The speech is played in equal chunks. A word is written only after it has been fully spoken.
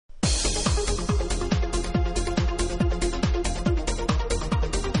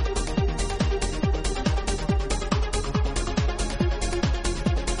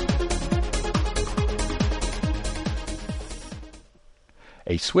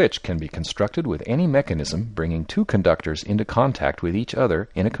A switch can be constructed with any mechanism bringing two conductors into contact with each other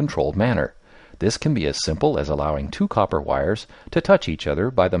in a controlled manner. This can be as simple as allowing two copper wires to touch each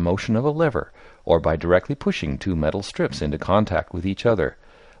other by the motion of a lever, or by directly pushing two metal strips into contact with each other,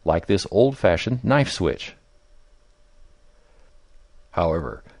 like this old-fashioned knife switch.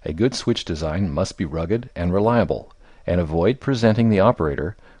 However, a good switch design must be rugged and reliable, and avoid presenting the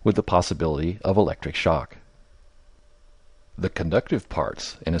operator with the possibility of electric shock. The conductive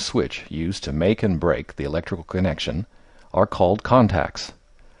parts in a switch used to make and break the electrical connection are called contacts.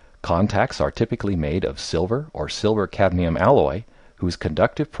 Contacts are typically made of silver or silver-cadmium alloy whose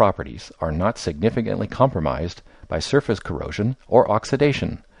conductive properties are not significantly compromised by surface corrosion or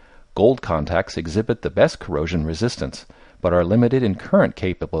oxidation. Gold contacts exhibit the best corrosion resistance, but are limited in current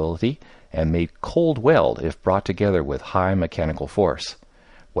capability and may cold weld if brought together with high mechanical force.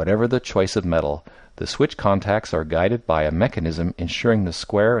 Whatever the choice of metal, the switch contacts are guided by a mechanism ensuring the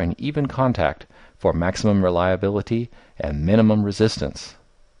square and even contact for maximum reliability and minimum resistance.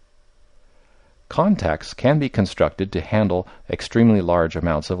 Contacts can be constructed to handle extremely large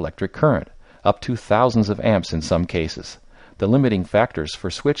amounts of electric current, up to thousands of amps in some cases. The limiting factors for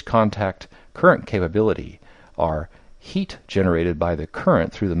switch contact current capability are heat generated by the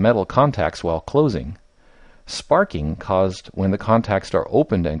current through the metal contacts while closing, sparking caused when the contacts are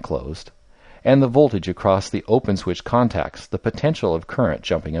opened and closed, and the voltage across the open switch contacts, the potential of current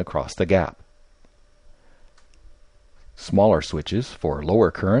jumping across the gap. Smaller switches for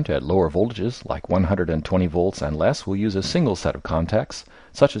lower current at lower voltages, like 120 volts and less, will use a single set of contacts,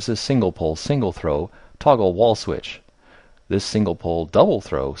 such as this single-pole, single-throw toggle wall switch. This single-pole,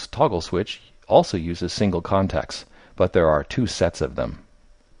 double-throw toggle switch also uses single contacts, but there are two sets of them.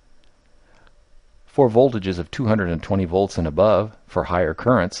 For voltages of 220 volts and above, for higher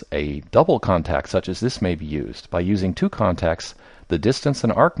currents, a double contact such as this may be used. By using two contacts, the distance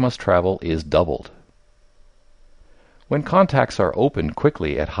an arc must travel is doubled. When contacts are opened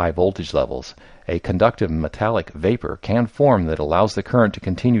quickly at high voltage levels, a conductive metallic vapor can form that allows the current to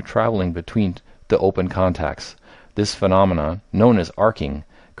continue traveling between the open contacts. This phenomenon, known as arcing,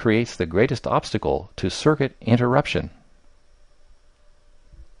 creates the greatest obstacle to circuit interruption.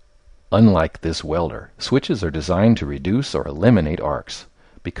 Unlike this welder, switches are designed to reduce or eliminate arcs,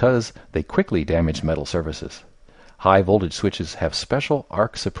 because they quickly damage metal surfaces. High voltage switches have special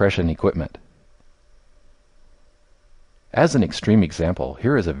arc suppression equipment. As an extreme example,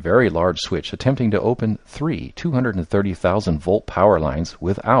 here is a very large switch attempting to open three 230,000 volt power lines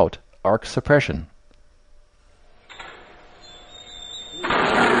without arc suppression.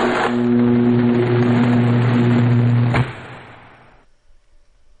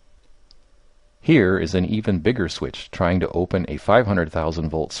 Here is an even bigger switch trying to open a 500,000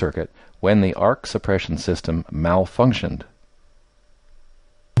 volt circuit when the arc suppression system malfunctioned.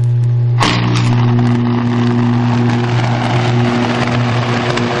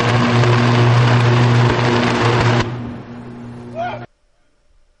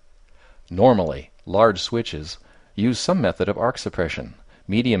 Normally, large switches use some method of arc suppression.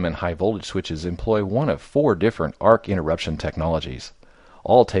 Medium and high voltage switches employ one of 4 different arc interruption technologies.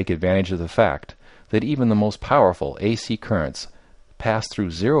 All take advantage of the fact that even the most powerful AC currents pass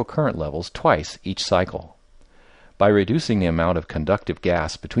through zero current levels twice each cycle. By reducing the amount of conductive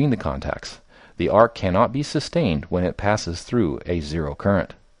gas between the contacts, the arc cannot be sustained when it passes through a zero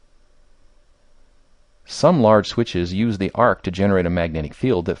current. Some large switches use the arc to generate a magnetic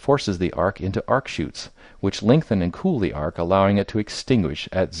field that forces the arc into arc chutes, which lengthen and cool the arc, allowing it to extinguish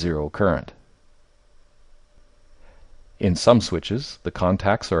at zero current. In some switches, the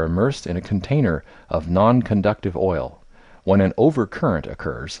contacts are immersed in a container of non-conductive oil. When an overcurrent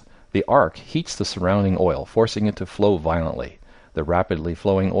occurs, the arc heats the surrounding oil, forcing it to flow violently. The rapidly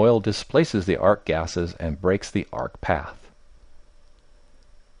flowing oil displaces the arc gases and breaks the arc path.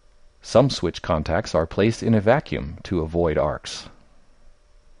 Some switch contacts are placed in a vacuum to avoid arcs.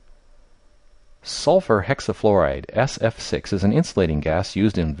 Sulfur hexafluoride, SF6, is an insulating gas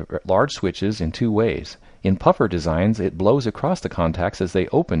used in large switches in 2 ways. In puffer designs, it blows across the contacts as they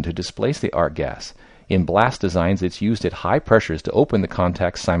open to displace the arc gas. In blast designs, it's used at high pressures to open the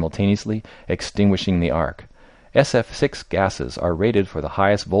contacts simultaneously, extinguishing the arc. SF6 gases are rated for the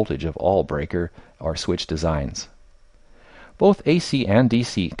highest voltage of all breaker or switch designs. Both AC and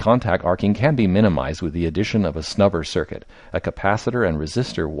DC contact arcing can be minimized with the addition of a snubber circuit, a capacitor and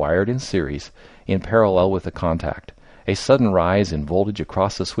resistor wired in series in parallel with the contact. A sudden rise in voltage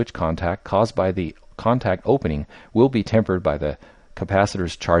across the switch contact caused by the contact opening will be tempered by the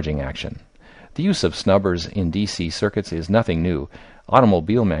capacitor's charging action. The use of snubbers in DC circuits is nothing new.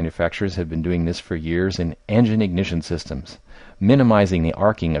 Automobile manufacturers have been doing this for years in engine ignition systems. minimizing the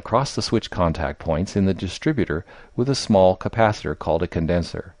arcing across the switch contact points in the distributor with a small capacitor called a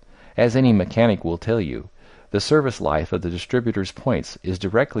condenser. As any mechanic will tell you, the service life of the distributor's points is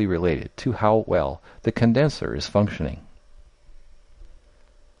directly related to how well the condenser is functioning.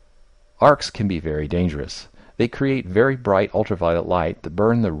 Arcs can be very dangerous. They create very bright ultraviolet light that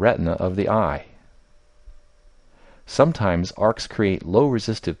burn the retina of the eye. Sometimes arcs create low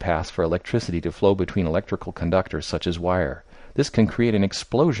resistive paths for electricity to flow between electrical conductors such as wire. This can create an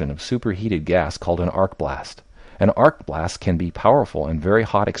explosion of superheated gas called an arc blast. An arc blast can be a powerful and very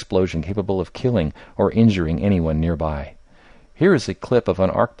hot explosion capable of killing or injuring anyone nearby. Here is a clip of an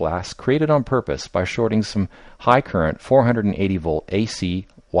arc blast created on purpose by shorting some high current 480 volt AC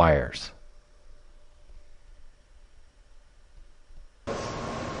wires.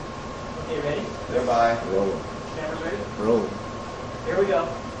 Okay, ready? Thereby, roll. Cameras ready? Roll. Here we go.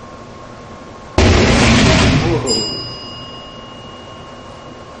 Whoa.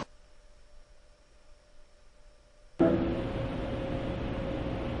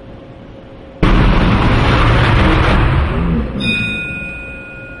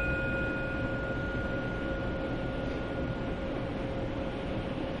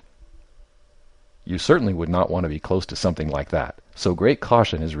 You certainly would not want to be close to something like that, so great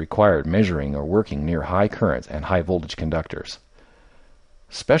caution is required measuring or working near high current and high voltage conductors.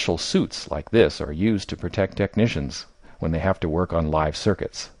 Special suits like this are used to protect technicians when they have to work on live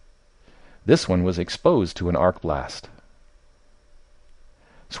circuits. This one was exposed to an arc blast.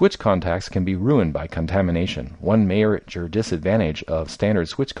 Switch contacts can be ruined by contamination. One major disadvantage of standard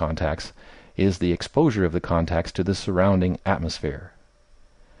switch contacts is the exposure of the contacts to the surrounding atmosphere.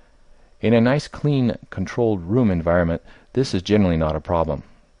 In a nice, clean, controlled room environment, this is generally not a problem.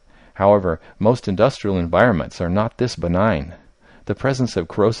 However, most industrial environments are not this benign. The presence of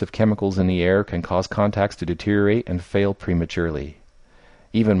corrosive chemicals in the air can cause contacts to deteriorate and fail prematurely.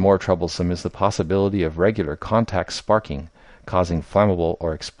 Even more troublesome is the possibility of regular contact sparking, causing flammable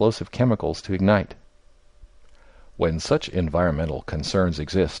or explosive chemicals to ignite. When such environmental concerns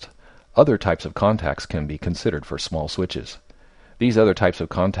exist, other types of contacts can be considered for small switches. These other types of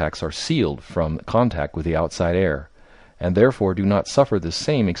contacts are sealed from contact with the outside air, and therefore do not suffer the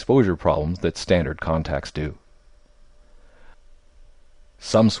same exposure problems that standard contacts do.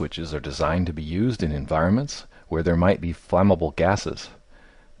 Some switches are designed to be used in environments where there might be flammable gases.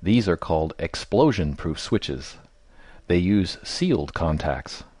 These are called explosion-proof switches. They use sealed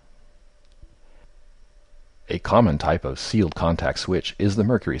contacts. A common type of sealed contact switch is the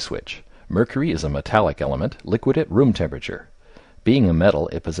mercury switch. Mercury is a metallic element, liquid at room temperature. Being a metal,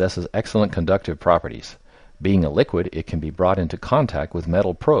 it possesses excellent conductive properties. Being a liquid, it can be brought into contact with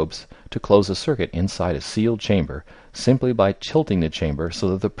metal probes to close a circuit inside a sealed chamber simply by tilting the chamber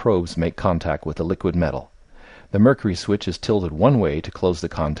so that the probes make contact with the liquid metal. The mercury switch is tilted one way to close the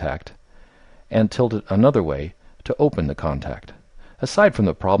contact and tilted another way to open the contact. Aside from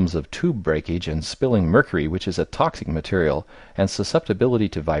the problems of tube breakage and spilling mercury, which is a toxic material, and susceptibility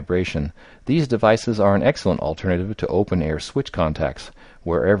to vibration, these devices are an excellent alternative to open-air switch contacts,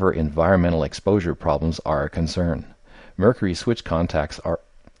 wherever environmental exposure problems are a concern. Mercury switch contacts are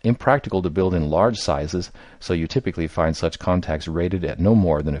impractical to build in large sizes, so you typically find such contacts rated at no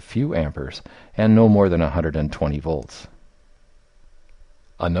more than a few amperes and no more than 120 volts.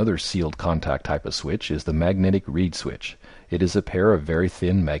 Another sealed contact type of switch is the magnetic reed switch. It is a pair of very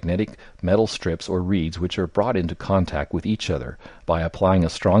thin magnetic metal strips or reeds which are brought into contact with each other by applying a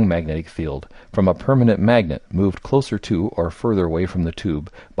strong magnetic field from a permanent magnet moved closer to or further away from the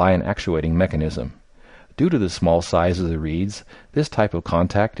tube by an actuating mechanism. Due to the small size of the reeds, this type of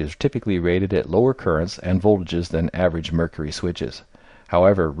contact is typically rated at lower currents and voltages than average mercury switches.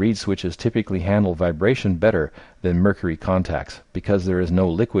 However, reed switches typically handle vibration better than mercury contacts because there is no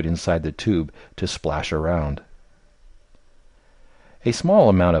liquid inside the tube to splash around. A small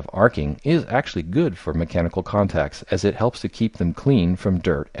amount of arcing is actually good for mechanical contacts as it helps to keep them clean from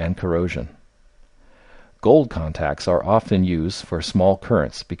dirt and corrosion. Gold contacts are often used for small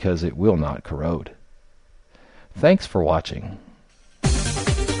currents because it will not corrode. Thanks for watching.